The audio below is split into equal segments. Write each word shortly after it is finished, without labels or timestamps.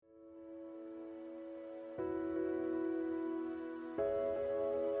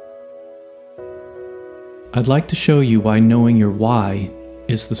I'd like to show you why knowing your why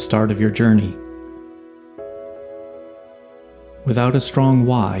is the start of your journey. Without a strong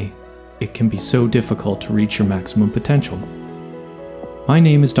why, it can be so difficult to reach your maximum potential. My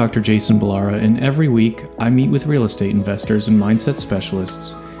name is Dr. Jason Ballara, and every week I meet with real estate investors and mindset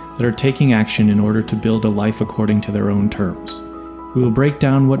specialists that are taking action in order to build a life according to their own terms. We will break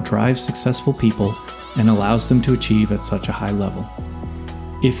down what drives successful people and allows them to achieve at such a high level.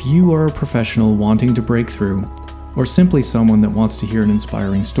 If you are a professional wanting to break through, or simply someone that wants to hear an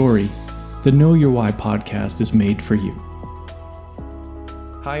inspiring story, the Know Your Why podcast is made for you.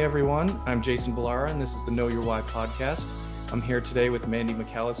 Hi everyone, I'm Jason Ballara, and this is the Know Your Why podcast. I'm here today with Mandy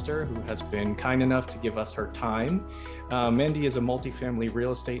McAllister, who has been kind enough to give us her time. Mandy is a multifamily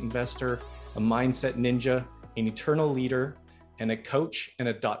real estate investor, a mindset ninja, an eternal leader, and a coach and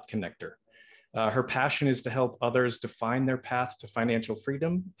a dot connector. Her passion is to help others define their path to financial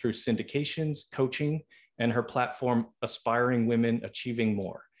freedom through syndications, coaching, and her platform, Aspiring Women Achieving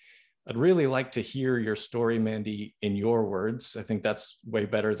More. I'd really like to hear your story, Mandy, in your words. I think that's way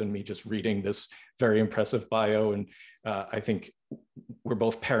better than me just reading this very impressive bio. And I think we're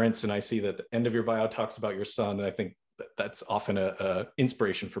both parents, and I see that the end of your bio talks about your son. And I think that's often a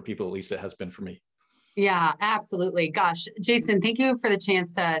inspiration for people, at least it has been for me. Yeah, absolutely. Gosh, Jason, thank you for the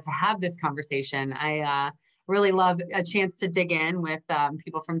chance to have this conversation. I really love a chance to dig in with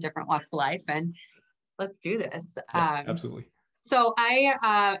people from different walks of life, and let's do this. Yeah, absolutely. So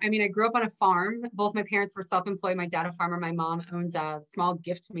I grew up on a farm. Both my parents were self-employed. My dad, a farmer. My mom owned a small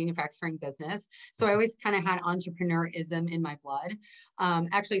gift manufacturing business. So I always kind of had entrepreneurism in my blood.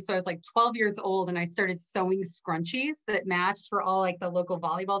 So I was like 12 years old and I started sewing scrunchies that matched for all like the local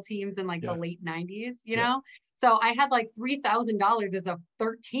volleyball teams in the late 90s, you know? So I had like $3,000 as a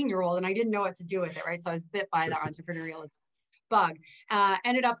 13-year-old and I didn't know what to do with it, right? So I was bit by the entrepreneurial bug.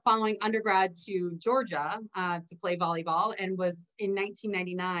 Ended up following undergrad to Georgia to play volleyball, and was in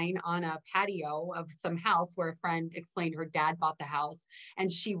 1999 on a patio of some house where a friend explained her dad bought the house and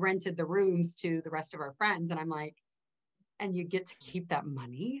she rented the rooms to the rest of our friends. And I'm like, and you get to keep that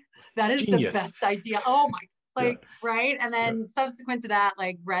money? That is Genius. The best idea. Oh my, right? And then subsequent to that,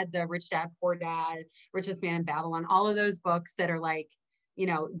 read the Rich Dad, Poor Dad, Richest Man in Babylon, all of those books that are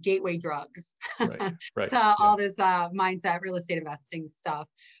gateway drugs to all this mindset, real estate investing stuff.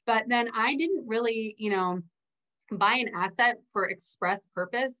 But then I didn't really, buy an asset for express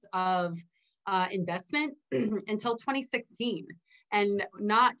purpose of investment until 2016. And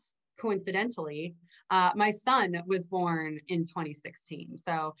not coincidentally, my son was born in 2016.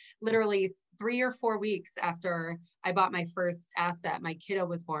 So literally 3 or 4 weeks after I bought my first asset, my kiddo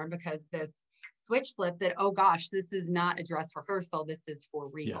was born, because this switch flip that, oh gosh, this is not a dress rehearsal, this is for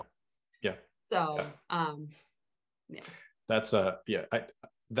real. That's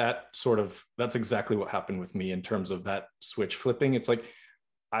exactly what happened with me in terms of that switch flipping. It's like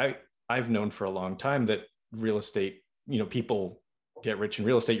I've known for a long time that real estate, people get rich in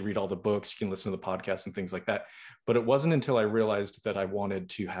real estate. You read all the books, you can listen to the podcasts and things like that, but it wasn't until I realized that I wanted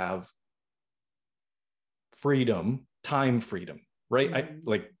to have freedom, time freedom, right?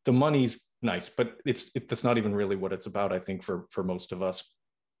 Mm-hmm. The money's nice, but that's not even really what it's about, I think, for most of us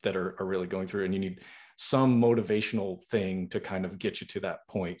that are really going through, and you need some motivational thing to kind of get you to that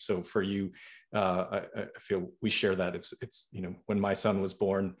point. So for you, I feel we share that. It's when my son was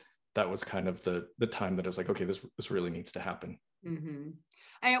born, that was kind of the time that I was like, okay, this really needs to happen. Mm-hmm.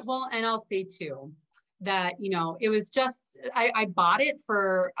 And I'll say too that, it was just, I bought it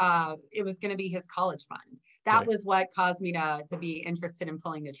for, it was going to be his college fund. That was what caused me to be interested in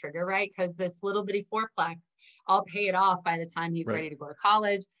pulling the trigger, right? Because this little bitty fourplex, I'll pay it off by the time he's ready to go to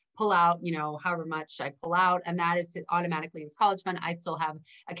college, pull out, however much I pull out, and that is automatically his college fund. I still have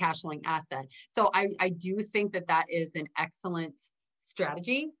a cash flowing asset. So I do think that is an excellent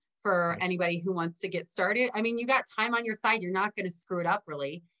strategy for anybody who wants to get started. I mean, you got time on your side. You're not going to screw it up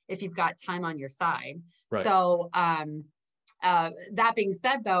really if you've got time on your side. Right. So, that being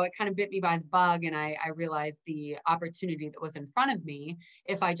said, though, it kind of bit me by the bug, and I realized the opportunity that was in front of me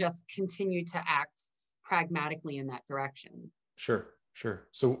if I just continued to act pragmatically in that direction. Sure.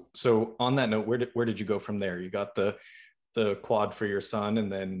 So on that note, where did you go from there? You got the quad for your son,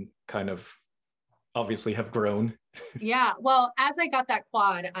 and then kind of obviously have grown. Yeah. Well, as I got that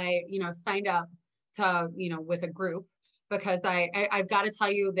quad, I signed up to with a group, because I've got to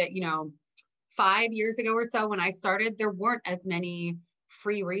tell you that 5 years ago or so when I started, there weren't as many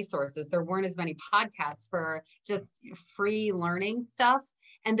free resources. There weren't as many podcasts for just free learning stuff.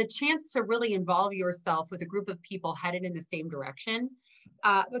 And the chance to really involve yourself with a group of people headed in the same direction.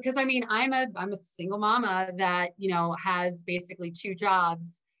 Because I'm a single mama that, has basically 2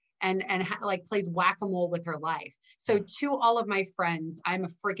 jobs like plays whack-a-mole with her life. So to all of my friends, I'm a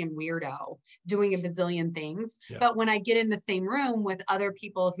freaking weirdo doing a bazillion things. Yeah. But when I get in the same room with other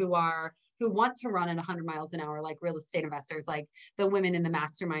people who want to run at 100 miles an hour, like real estate investors, like the women in the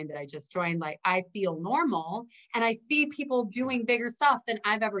mastermind that I just joined, like I feel normal and I see people doing bigger stuff than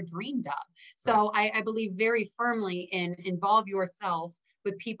I've ever dreamed of. So I believe very firmly in involve yourself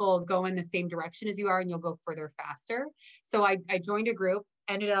with people go in the same direction as you are and you'll go further faster. So I joined a group,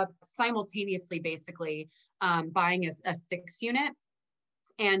 ended up simultaneously basically buying a 6 unit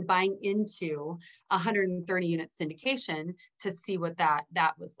and buying into 130 unit syndication to see what that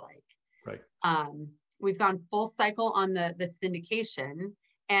was like. Right. We've gone full cycle on the syndication.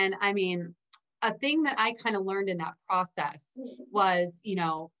 And I mean, a thing that I kind of learned in that process was, you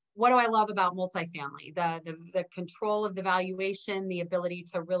know, what do I love about multifamily? The control of the valuation, the ability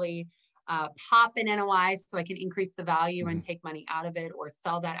to really pop an NOI so I can increase the value and take money out of it or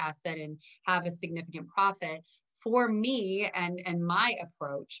sell that asset and have a significant profit. For me and my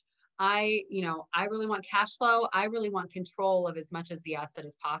approach, I really want cash flow. I really want control of as much as the asset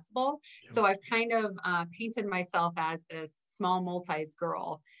as possible. Yeah. So I've kind of painted myself as this small multis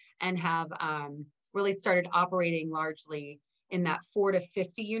girl and have really started operating largely in that 4 to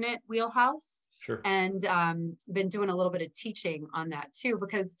 50 unit wheelhouse. Sure. And been doing a little bit of teaching on that too,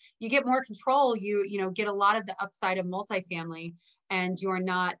 because you get more control, you get a lot of the upside of multifamily and you're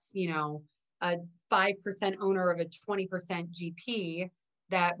not, a 5% owner of a 20% GP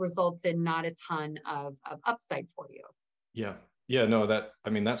that results in not a ton of upside for you. Yeah. Yeah. No, that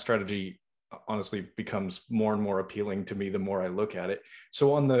strategy honestly becomes more and more appealing to me the more I look at it.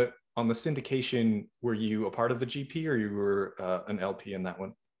 So on the syndication, were you a part of the GP or you were an LP in that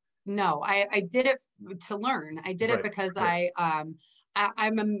one? No, I did it to learn. I did it because I'm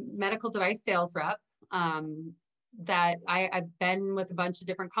a medical device sales rep. That I've been with a bunch of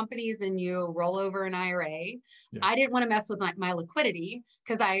different companies and you roll over an IRA. Yeah. I didn't want to mess with my liquidity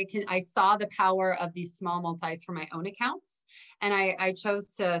because I saw the power of these small multis for my own accounts. And I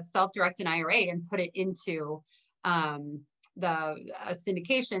chose to self-direct an IRA and put it into the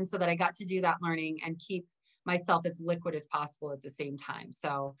syndication so that I got to do that learning and keep myself as liquid as possible at the same time.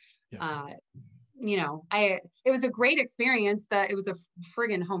 So, yeah. It was a great experience. That it was a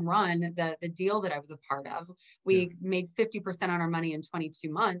friggin' home run. The deal that I was a part of, we made 50% on our money in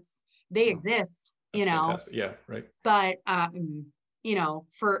 22 months. They exist, That's fantastic. Yeah. Right. But,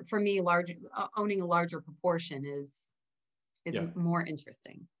 for me, owning a larger proportion is more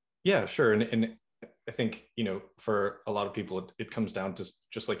interesting. Yeah, sure. And I think, for a lot of people, it comes down to,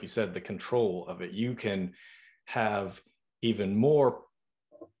 just like you said, the control of it. You can have even more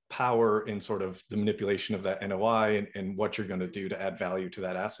power in sort of the manipulation of that NOI and what you're going to do to add value to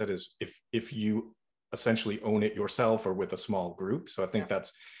that asset is if you essentially own it yourself or with a small group. So I think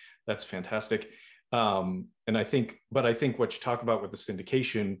that's fantastic. And I think what you talk about with the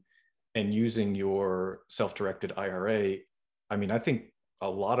syndication and using your self-directed IRA, I think a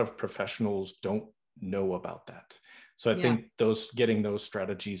lot of professionals don't know about that. So I think getting those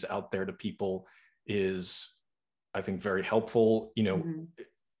strategies out there to people is, I think, very helpful.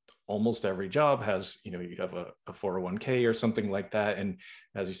 Almost every job has, you have a 401k or something like that. And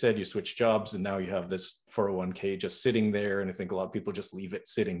as you said, you switch jobs and now you have this 401k just sitting there. And I think a lot of people just leave it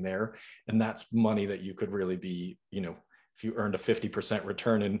sitting there. And that's money that you could really be, if you earned a 50%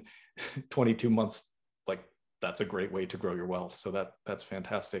 return in 22 months, like that's a great way to grow your wealth. So that's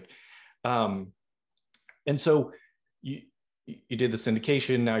fantastic. And so you did the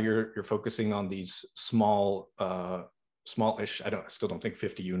syndication. Now you're focusing on these smallish. I still don't think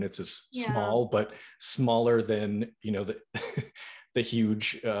 50 units is small, but smaller than, the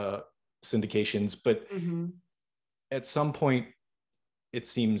huge syndications. But at some point it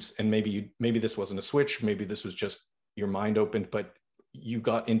seems, and maybe this wasn't a switch, maybe this was just your mind opened, but you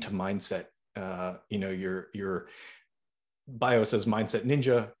got into mindset. Your bio says Mindset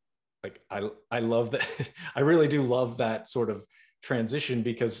Ninja. Like I love that. I really do love that sort of transition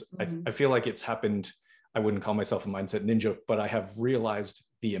because I feel like it's happened. I wouldn't call myself a mindset ninja, but I have realized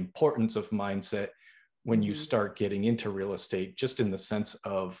the importance of mindset when you start getting into real estate, just in the sense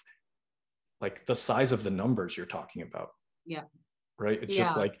of like the size of the numbers you're talking about. Yeah. Right. It's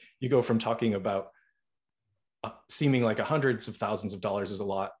just like you go from talking about seeming like hundreds of thousands of dollars is a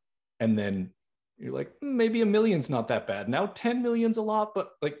lot. And then you're like, maybe $1 million's not that bad. Now 10 million's a lot, but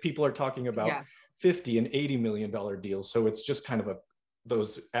like people are talking about 50 and $80 million deals. So it's just kind of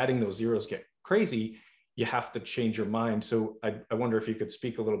adding those zeros get crazy. You have to change your mind. So I wonder if you could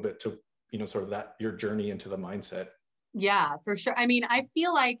speak a little bit to, sort of that, your journey into the mindset. Yeah, for sure. I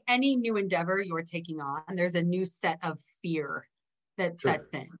feel like any new endeavor you're taking on, there's a new set of fear that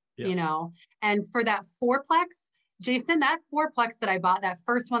sets in. you know, and for that fourplex, Jason, that fourplex that I bought, that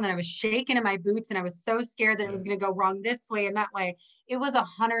first one that I was shaking in my boots and I was so scared that it was going to go wrong this way and that way, it was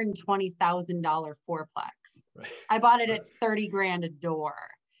 $120,000 fourplex. Right. I bought it at 30 grand a door,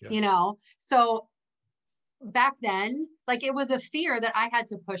 you know? So back then, like it was a fear that I had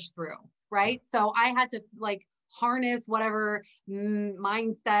to push through, right? So I had to like harness whatever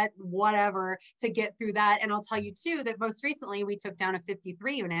mindset, whatever, to get through that. And I'll tell you too, that most recently we took down a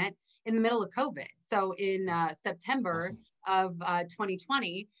 53 unit in the middle of COVID. So in September of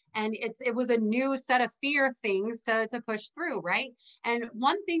 2020, and it was a new set of fear things to push through, right? And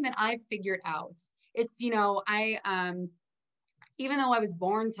one thing that I figured out, it's, you know, even though I was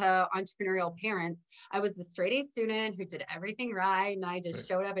born to entrepreneurial parents, I was the straight A student who did everything right. And I just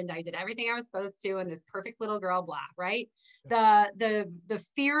showed up and I did everything I was supposed to. And this perfect little girl, blah, right? The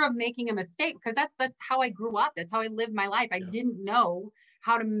fear of making a mistake, because that's how I grew up. That's how I lived my life. I didn't know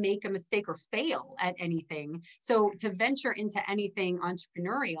how to make a mistake or fail at anything. So to venture into anything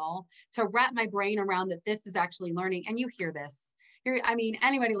entrepreneurial, to wrap my brain around that this is actually learning, and you hear this. I mean,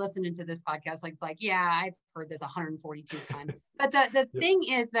 anybody listening to this podcast, like, yeah, I've heard this 142 times. But the thing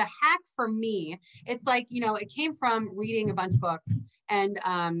is, the hack for me, it's like, you know, it came from reading a bunch of books and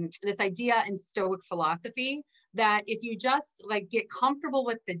this idea in Stoic philosophy that if you just like get comfortable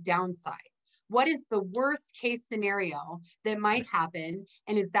with the downside, what is the worst case scenario that might happen?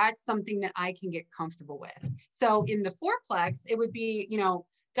 And is that something that I can get comfortable with? So in the fourplex, it would be, you know,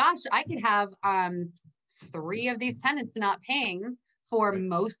 gosh, I could have 3 of these tenants not paying for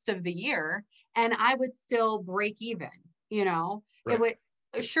most of the year, and I would still break even, you know, it would,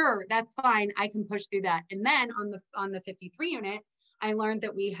 sure, that's fine. I can push through that. And then on the 53 unit, I learned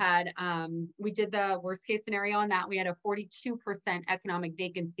that we had, we did the worst case scenario on that. We had a 42% economic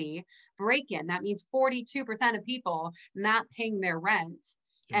vacancy break-in. That means 42% of people not paying their rent.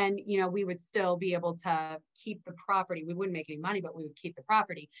 And, you know, we would still be able to keep the property. We wouldn't make any money, but we would keep the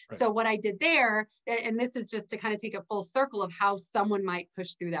property. So what I did there, and this is just to kind of take a full circle of how someone might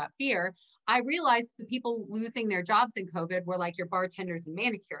push through that fear. I realized the people losing their jobs in COVID were like your bartenders and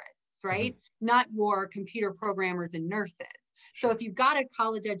manicurists, right? Not your computer programmers and nurses. So if you've got a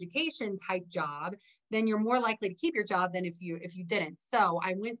college education type job, then you're more likely to keep your job than if you didn't. So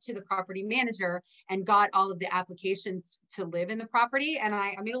I went to the property manager and got all of the applications to live in the property. And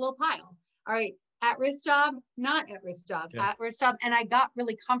I made a little pile. All right, at-risk job, not at-risk job, at-risk job. And I got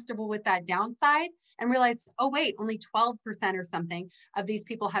really comfortable with that downside and realized, oh wait, only 12% or something of these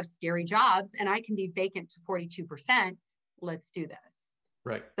people have scary jobs and I can be vacant to 42%. Let's do this.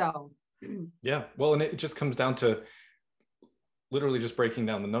 Right. So. Yeah, well, and it just comes down to literally just breaking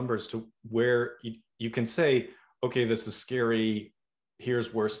down the numbers to where you can say, okay, this is scary,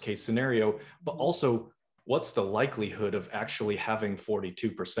 here's worst case scenario, but also what's the likelihood of actually having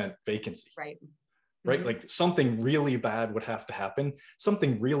 42% vacancy? Right. Like something really bad would have to happen.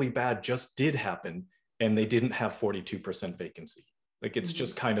 Something really bad just did happen and they didn't have 42% vacancy. Like it's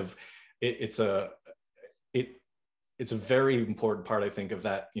just kind of, it's a very important part, I think, of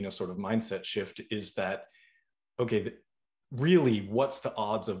that, you know, sort of mindset shift is that, okay, really, what's the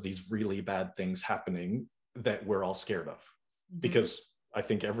odds of these really bad things happening that we're all scared of? Because I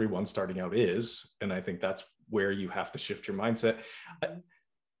think everyone starting out is, and I think that's where you have to shift your mindset.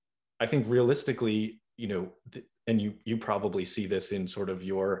 I think realistically, you know, and you probably see this in sort of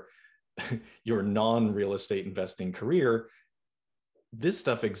your non-real estate investing career, this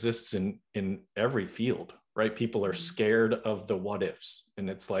stuff exists in every field, right? People are scared of the what ifs, and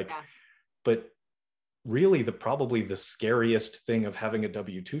it's like, but really probably the scariest thing of having a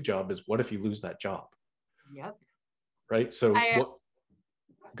W-2 job is what if you lose that job? Yep. Right. So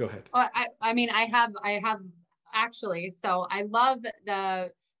go ahead. I mean, I have actually, so I love the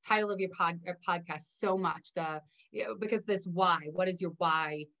title of your podcast so much, because this why, what is your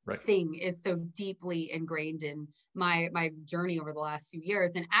why thing is so deeply ingrained in my journey over the last few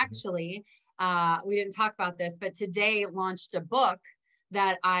years. And actually, we didn't talk about this, but today launched a book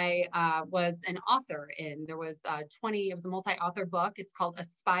that I was an author in. There was it was a multi-author book. It's called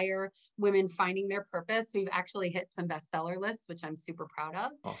Aspire: Women Finding Their Purpose. We've actually hit some bestseller lists, which I'm super proud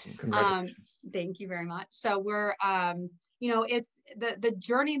of. Awesome, congratulations. Thank you very much. So we're, you know, it's the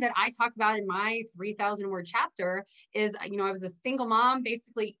journey that I talk about in my 3,000 word chapter is, you know, I was a single mom,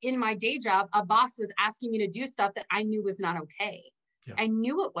 basically in my day job, a boss was asking me to do stuff that I knew was not okay. I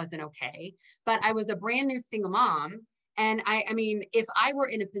knew it wasn't okay, but I was a brand new single mom. And I mean, if I were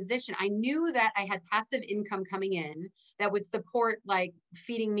in a position, I knew that I had passive income coming in that would support like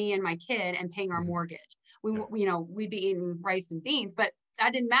feeding me and my kid and paying our mortgage. You know, we'd be eating rice and beans, but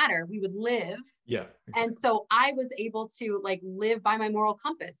that didn't matter. We would live. Yeah. Exactly. And so I was able to like live by my moral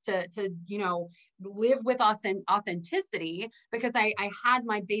compass, to live with authenticity, because I had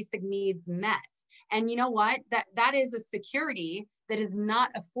my basic needs met. And you know what? That is a security that is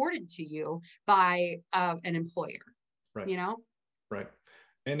not afforded to you by an employer. Right. Right.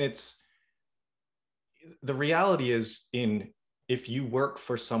 And the reality is, if you work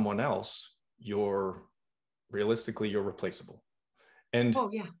for someone else, realistically you're replaceable. And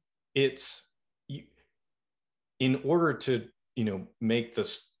it's, in order to, make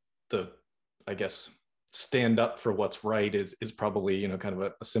the I guess, stand up for what's right is probably, kind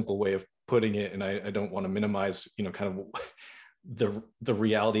of a simple way of putting it. And I don't want to minimize, kind of the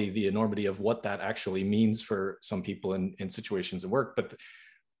reality, the enormity of what that actually means for some people in situations of work. But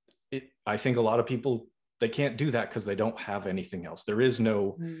I think a lot of people, they can't do that because they don't have anything else. There is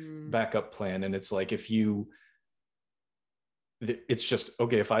no backup plan. And it's like, it's just,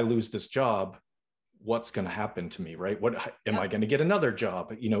 okay, if I lose this job, what's going to happen to me, right? Am I going to get another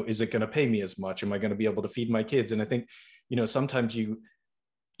job? Is it going to pay me as much? Am I going to be able to feed my kids? And I think, sometimes you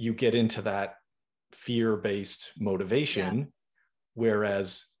get into that fear-based motivation,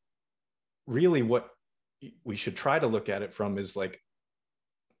 whereas really what we should try to look at it from is like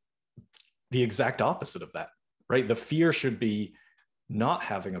the exact opposite of that, right? The fear should be not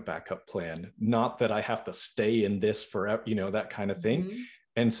having a backup plan, not that I have to stay in this forever, that kind of thing.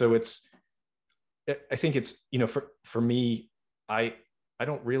 And so I think it's, for me, I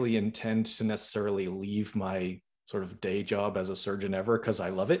don't really intend to necessarily leave my sort of day job as a surgeon ever because I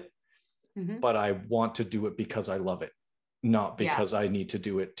love it, but I want to do it because I love it, not because I need to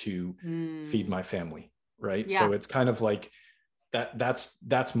do it to feed my family, right? So it's kind of like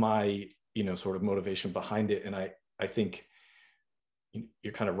that's my, sort of motivation behind it. And I think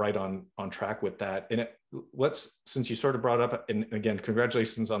you're kind of right on track with that. And since you sort of brought up, and again,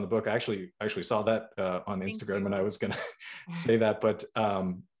 congratulations on the book. I actually saw that on Instagram, and I was going to say that, but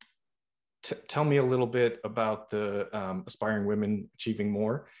tell me a little bit about the Aspiring Women Achieving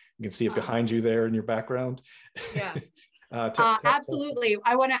More. You can see it behind you there in your background. Yeah. Absolutely.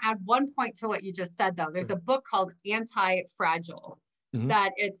 I want to add one point to what you just said, though. There's a book called Anti-Fragile.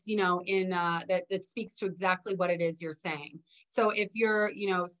 That it's, that speaks to exactly what it is you're saying. So if you're,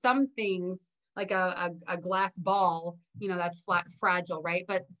 some things like a glass ball, that's flat, fragile, right?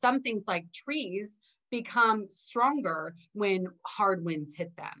 But some things like trees become stronger when hard winds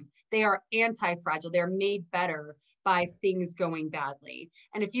hit them. They are anti-fragile. They're made better by things going badly.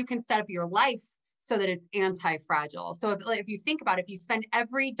 And if you can set up your life so that it's anti-fragile. So if you think about it, if you spend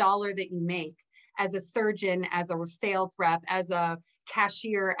every dollar that you make as a surgeon, as a sales rep, as a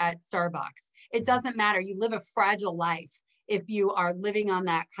cashier at Starbucks, it doesn't matter. You live a fragile life if you are living on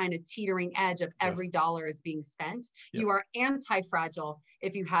that kind of teetering edge of every dollar is being spent. You are anti-fragile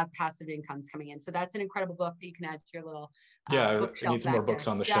if you have passive incomes coming in. So that's an incredible book that you can add to your little I need some more books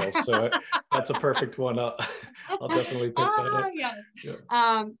on the shelf. So that's a perfect one. I'll definitely pick that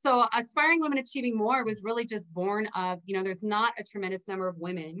up. So Aspiring Women Achieving More was really just born of, there's not a tremendous number of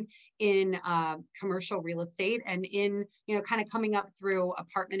women in commercial real estate and in, kind of coming up through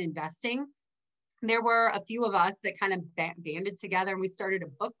apartment investing. There were a few of us that kind of banded together and we started a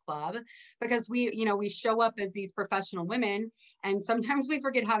book club because we show up as these professional women and sometimes we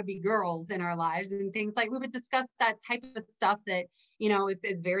forget how to be girls in our lives and things like we would discuss that type of stuff that,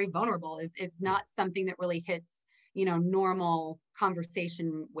 is very vulnerable. It's not something that really hits, normal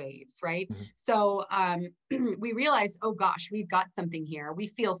conversation waves, right? So we realized, oh gosh, we've got something here. We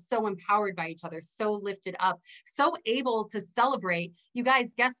feel so empowered by each other, so lifted up, so able to celebrate. You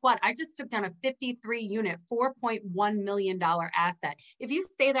guys, guess what? I just took down a 53 unit, $4.1 million asset. If you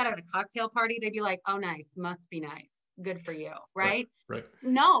say that at a cocktail party, they'd be like, oh, nice, must be nice. Good for you, right? Right.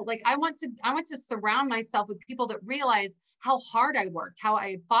 No, like I want to surround myself with people that realize how hard I worked, how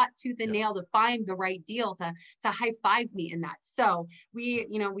I fought tooth and nail to find the right deal to high five me in that. So we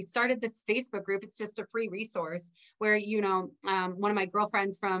started this Facebook group. It's just a free resource where, one of my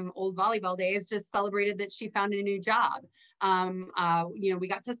girlfriends from old volleyball days just celebrated that she found a new job. We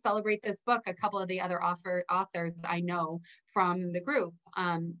got to celebrate this book, a couple of the other authors I know from the group.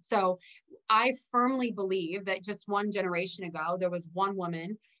 So I firmly believe that just one generation ago, there was one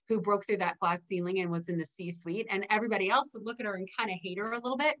woman who broke through that glass ceiling and was in the C-suite, and everybody else would look at her and kind of hate her a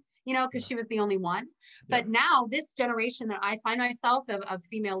little bit, because she was the only one. But now this generation that I find myself of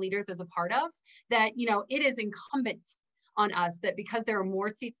female leaders as a part of, that, it is incumbent on us that because there are more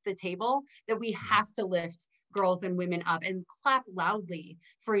seats at the table, that we have to lift girls and women up and clap loudly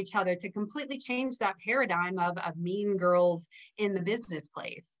for each other to completely change that paradigm of mean girls in the business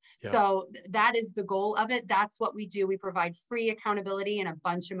place. Yeah. So that is the goal of it. That's what we do. We provide free accountability and a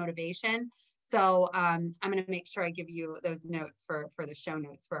bunch of motivation. So I'm going to make sure I give you those notes for the show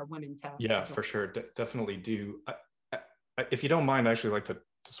notes for our women to. Yeah, for sure. Definitely do. If you don't mind, I actually like to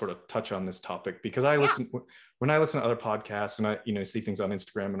sort of touch on this topic, because when I listen to other podcasts and I see things on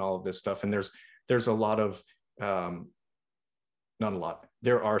Instagram and all of this stuff, and there's a lot of, not a lot,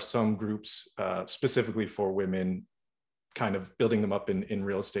 there are some groups specifically for women, kind of building them up in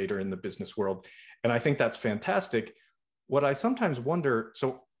real estate or in the business world. And I think that's fantastic. What I sometimes wonder,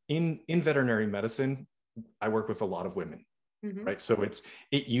 so in veterinary medicine, I work with a lot of women, right? So it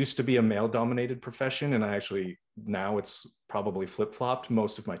used to be a male dominated profession. And now it's probably flip-flopped.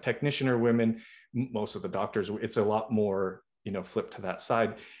 Most of my technician are women, most of the doctors, it's a lot more, flipped to that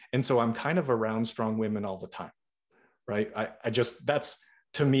side. And so I'm kind of around strong women all the time, right?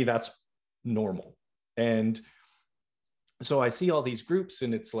 To me, that's normal. And so I see all these groups,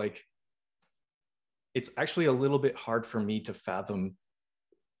 and it's like, it's actually a little bit hard for me to fathom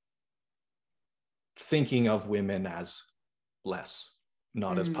thinking of women as less,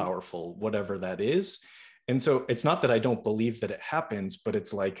 not as powerful, whatever that is. And so it's not that I don't believe that it happens, but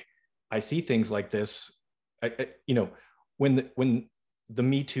it's like, I see things like this, when the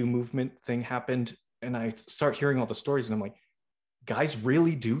Me Too movement thing happened, and I start hearing all the stories, and I'm like, guys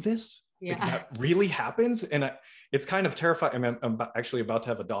really do this? Yeah. Like, that really happens? And it's kind of terrifying. I mean, I'm actually about to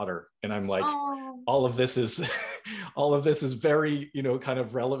have a daughter, and I'm like, all of this is very, kind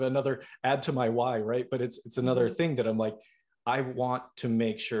of relevant, another add to my why, right? But it's another thing that I'm like, I want to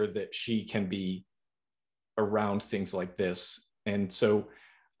make sure that she can be around things like this. And so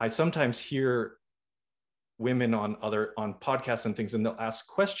I sometimes hear women on podcasts and things, and they'll ask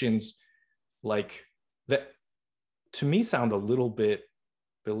questions like that, to me sound a little bit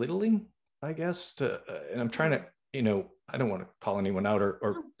belittling, I guess, and I'm trying to, I don't want to call anyone out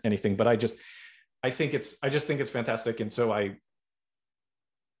or anything, but I just think it's fantastic. And so I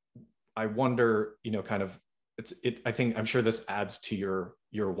wonder, kind of, I'm sure this adds to your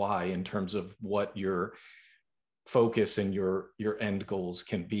why in terms of what your focus and your end goals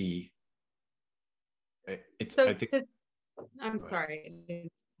can be. I'm sorry.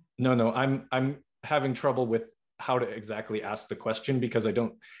 No, I'm having trouble with how to exactly ask the question, because I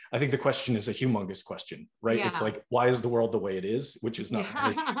think the question is a humongous question, right? Yeah. It's like, why is the world the way it is? Which is not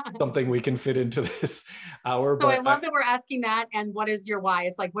really something we can fit into this hour. So I love that we're asking that. And what is your why?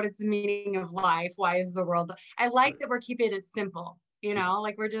 It's like, what is the meaning of life? Why is the world? I like that we're keeping it simple,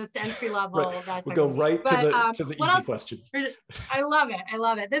 like we're just entry level. Right. We'll go right to the easy questions. I love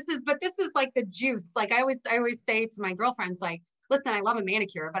it. This is like the juice. Like I always say to my girlfriends, like, listen, I love a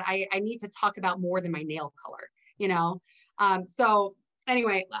manicure, but I need to talk about more than my nail color. So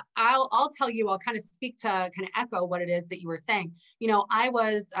anyway, I'll tell you, I'll kind of speak to kind of echo what it is that you were saying. I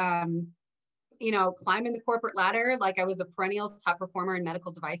was, climbing the corporate ladder. Like I was a perennial top performer in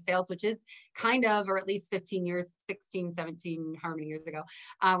medical device sales, which is kind of, or at least 15 years, 16, 17, how many years ago,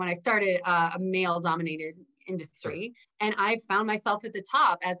 when I started a male dominated industry. And I found myself at the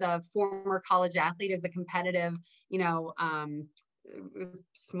top as a former college athlete, as a competitive,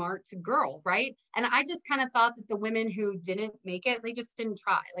 smart girl, right? And I just kind of thought that the women who didn't make it, they just didn't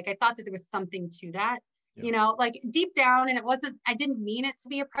try. Like I thought that there was something to that, like deep down. And I didn't mean it to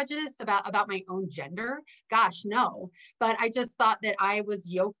be a prejudice about my own gender. Gosh, no. But I just thought that I was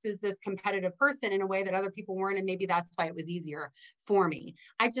yoked as this competitive person in a way that other people weren't. And maybe that's why it was easier for me.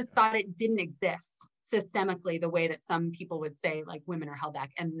 I just thought it didn't exist systemically the way that some people would say, like, women are held back.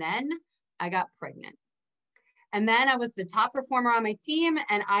 And then I got pregnant. And then I was the top performer on my team,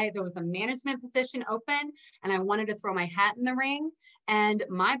 and there was a management position open, and I wanted to throw my hat in the ring. And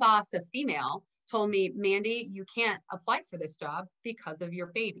my boss, a female, told me, Mandy, you can't apply for this job because of your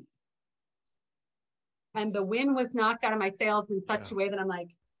baby. And the wind was knocked out of my sails in such a way that I'm like,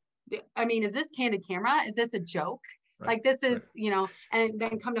 I mean, is this candid camera? Is this a joke? Right. Like this is, and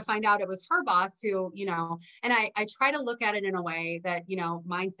then come to find out it was her boss who, and I try to look at it in a way that,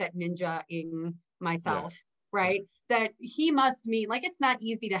 mindset ninja-ing myself. Yeah. Right? That he must mean, like, it's not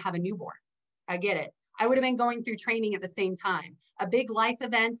easy to have a newborn. I get it. I would have been going through training at the same time. A big life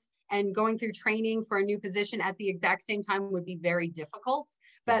event and going through training for a new position at the exact same time would be very difficult.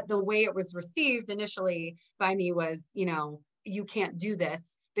 But the way it was received initially by me was, you can't do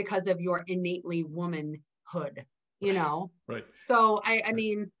this because of your innately womanhood, Right. So I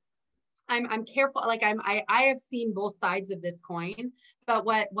mean, I'm careful. Like I have seen both sides of this coin, but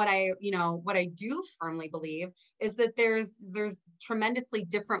what I do firmly believe is that there's tremendously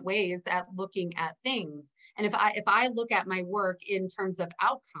different ways at looking at things. And if I look at my work in terms of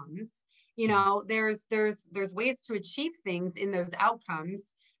outcomes, there's ways to achieve things in those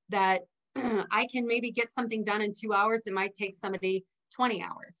outcomes that I can maybe get something done in 2 hours. It might take somebody 20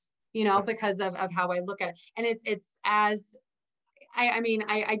 hours, because of how I look at it. And it's as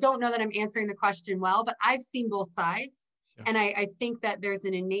I don't know that I'm answering the question well, but I've seen both sides. Yeah. And I think that there's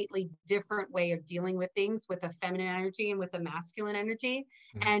an innately different way of dealing with things with a feminine energy and with a masculine energy.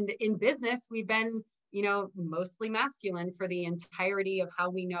 Mm-hmm. And in business, we've been, mostly masculine for the entirety of how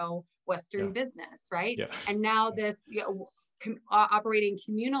we know Western business, right? Yeah. And now this, operating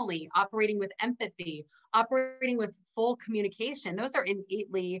communally, operating with empathy, operating with full communication, those are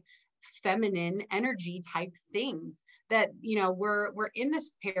innately feminine energy type things that we're in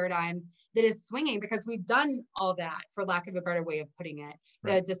this paradigm that is swinging because we've done all that, for lack of a better way of putting it,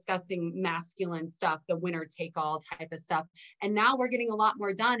 right. The discussing masculine stuff, the winner take all type of stuff, and now we're getting a lot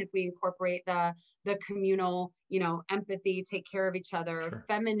more done if we incorporate the communal, empathy, take care of each other, sure.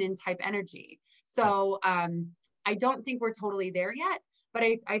 Feminine type energy. So I don't think we're totally there yet. But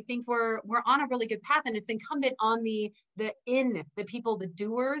I think we're on a really good path, and it's incumbent on the people, the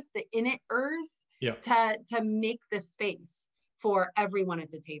doers, the in-it-ers, to make the space for everyone at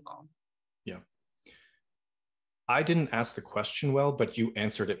the table. Yeah. I didn't ask the question well, but you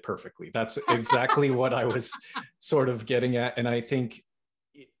answered it perfectly. That's exactly what I was sort of getting at. And I think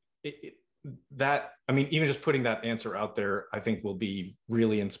even just putting that answer out there, I think will be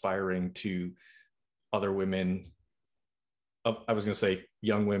really inspiring to other women. I was going to say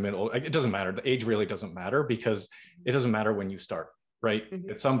young women, it doesn't matter. The age really doesn't matter, because it doesn't matter when you start, right? Mm-hmm.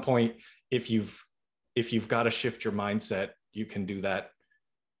 At some point, if you've got to shift your mindset, you can do that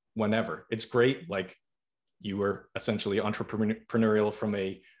whenever. It's great. Like, you were essentially entrepreneurial from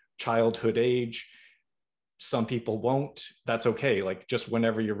a childhood age. Some people won't. That's okay. Like, just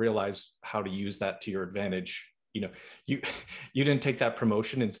whenever you realize how to use that to your advantage, you didn't take that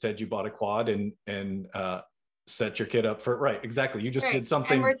promotion. Instead, you bought a quad and set your kid up for right. Exactly. You just did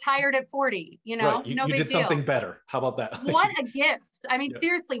something and retired at 40, right. You did something deal. Better. How about that? What a gift. I mean,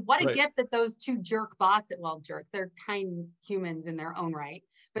 seriously, what a gift that those two they're kind humans in their own right.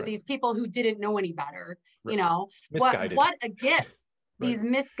 But these people who didn't know any better, misguided. What a gift these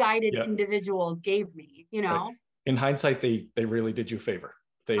misguided individuals gave me, Right. In hindsight, they really did you a favor.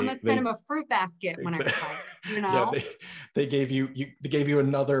 I'm gonna send them a fruit basket when I retire. Yeah, they gave you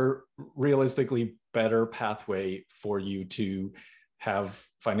another realistically better pathway for you to have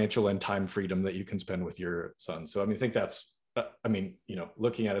financial and time freedom that you can spend with your son. So I think that's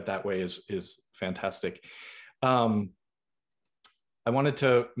looking at it that way is fantastic. I wanted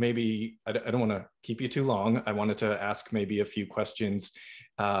to I don't want to keep you too long. I wanted to ask maybe a few questions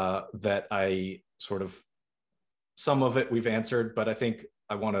that I sort of, some of it we've answered, but I think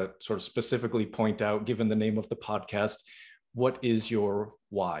I want to sort of specifically point out, given the name of the podcast, what is your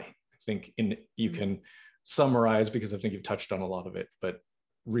why? I think you can summarize, because I think you've touched on a lot of it, but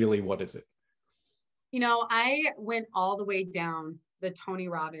really, what is it? I went all the way down the Tony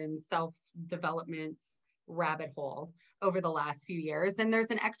Robbins self-development rabbit hole over the last few years. And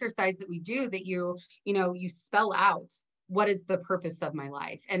there's an exercise that we do that you spell out, what is the purpose of my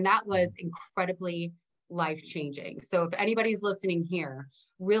life? And that was incredibly life-changing. So if anybody's listening here,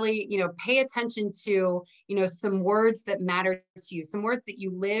 really, pay attention to, some words that matter to you, some words that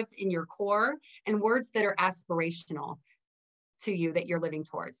you live in your core, and words that are aspirational to you that you're living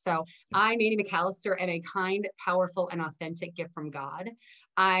towards. So I, Mandy McAllister, am a kind, powerful, and authentic gift from God.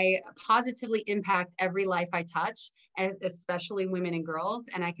 I positively impact every life I touch, especially women and girls,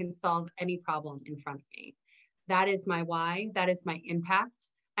 and I can solve any problem in front of me. That is my why. That is my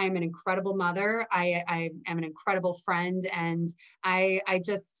impact. I am an incredible mother. I am an incredible friend. And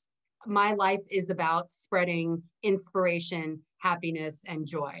my life is about spreading inspiration, happiness, and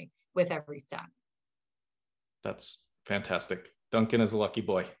joy with every step. That's fantastic. Duncan is a lucky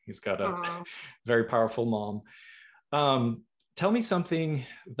boy. He's got a very powerful mom. Tell me something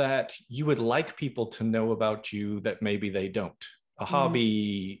that you would like people to know about you that maybe they don't. A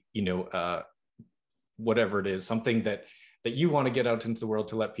hobby, whatever it is, something that you want to get out into the world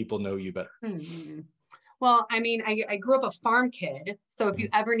to let people know you better. Mm-hmm. Well, I grew up a farm kid. So if you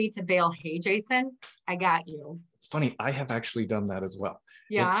ever need to bale hay, Jason, I got you. Funny, I have actually done that as well.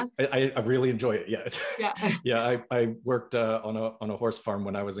 Yeah. I really enjoy it. Yeah. Yeah. Yeah. I worked on a horse farm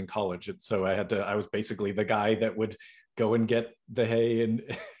when I was in college. And so I was basically the guy that would go and get the hay and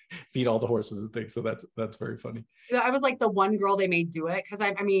feed all the horses and things. So that's very funny. I was like the one girl they made do it because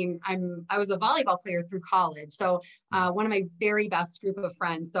I was a volleyball player through college. So one of my very best group of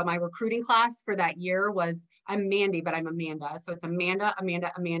friends. So my recruiting class for that year was, I'm Mandy, but I'm Amanda. So it's Amanda,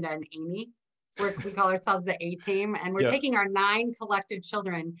 and Amy. We call ourselves the A team, and we're taking our 9 collective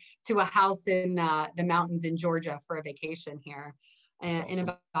children to a house in the mountains in Georgia for a vacation here in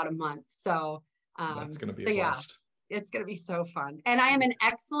about a month. So that's going to be a blast. It's going to be so fun. And I am an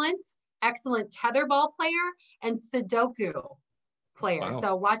excellent tetherball player and Sudoku player. Wow.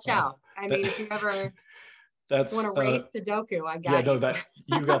 So watch out. I mean, if you ever want to race Sudoku, I got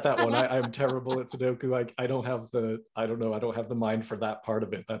you got that one. I'm terrible at Sudoku. I don't have the mind for that part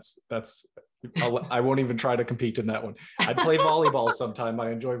of it. I won't even try to compete in that one. I'd play volleyball sometime. I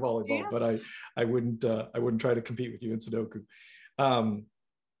enjoy volleyball, but I wouldn't try to compete with you in Sudoku.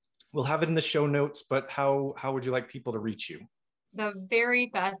 We'll have it in the show notes, but how would you like people to reach you? The very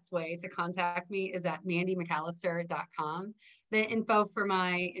best way to contact me is at mandymcallister.com. The info for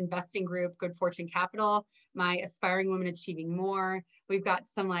my investing group, Good Fortune Capital, my Aspiring Women Achieving More. We've got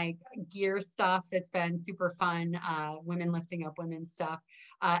some like gear stuff that's been super fun, women lifting up women stuff.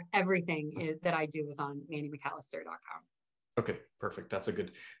 Everything that I do is on mandymcallister.com. Okay, perfect. That's a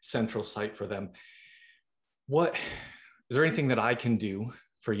good central site for them. Is there anything that I can do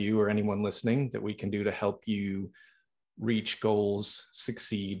for you or anyone listening that we can do to help you reach goals,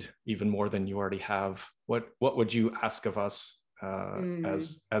 succeed even more than you already have? What would you ask of us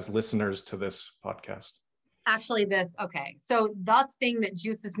as listeners to this podcast? Actually, so the thing that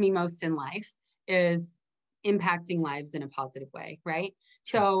juices me most in life is impacting lives in a positive way, right?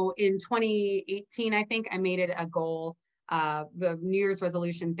 Sure. So in 2018, I think I made it a goal, the New Year's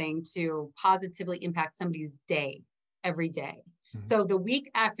resolution thing, to positively impact somebody's day every day. Mm-hmm. So the week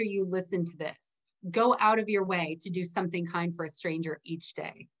after you listen to this, go out of your way to do something kind for a stranger each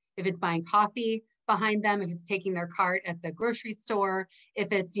day. If it's buying coffee behind them, if it's taking their cart at the grocery store,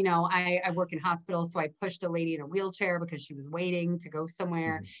 if it's, I work in hospitals, so I pushed a lady in a wheelchair because she was waiting to go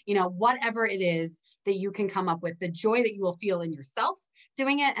somewhere, mm-hmm. Whatever it is that you can come up with, the joy that you will feel in yourself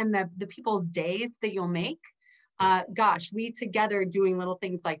doing it and the people's days that you'll make. We together doing little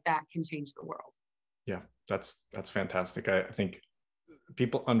things like that can change the world. Yeah, that's fantastic. I think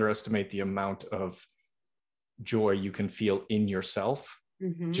people underestimate the amount of joy you can feel in yourself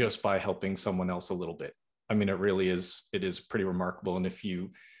mm-hmm. just by helping someone else a little bit. I mean, it is pretty remarkable. And if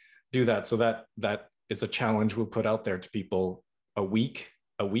you do that, so that is a challenge we'll put out there to people, a week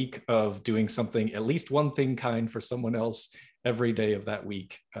of doing something, at least one thing kind for someone else every day of that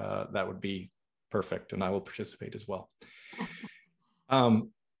week, that would be perfect. And I will participate as well.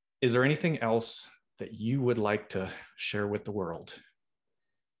 Is there anything else that you would like to share with the world?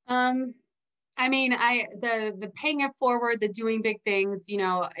 The paying it forward, the doing big things,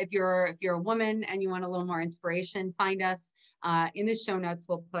 if you're a woman and you want a little more inspiration, find us in the show notes.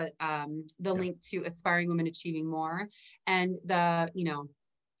 We'll put the link to Aspiring Women Achieving More, and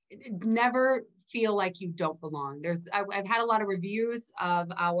never feel like you don't belong. I've had a lot of reviews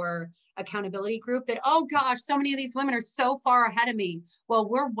of our accountability group that, oh gosh, so many of these women are so far ahead of me. Well,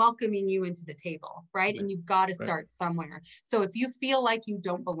 we're welcoming you into the table, right? And you've got to start somewhere. So if you feel like you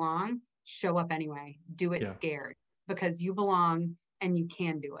don't belong, show up anyway. Do it scared, because you belong and you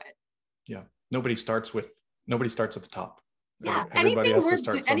can do it. Yeah. Nobody starts at the top. Yeah.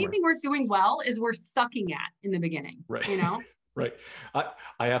 Anything we're doing well is we're sucking at in the beginning, right? Right.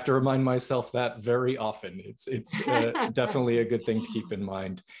 I have to remind myself that very often. It's definitely a good thing to keep in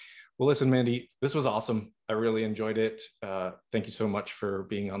mind. Well, listen, Mandy, this was awesome. I really enjoyed it. Thank you so much for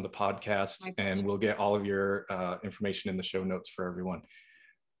being on the podcast, and we'll get all of your information in the show notes for everyone.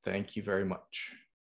 Thank you very much.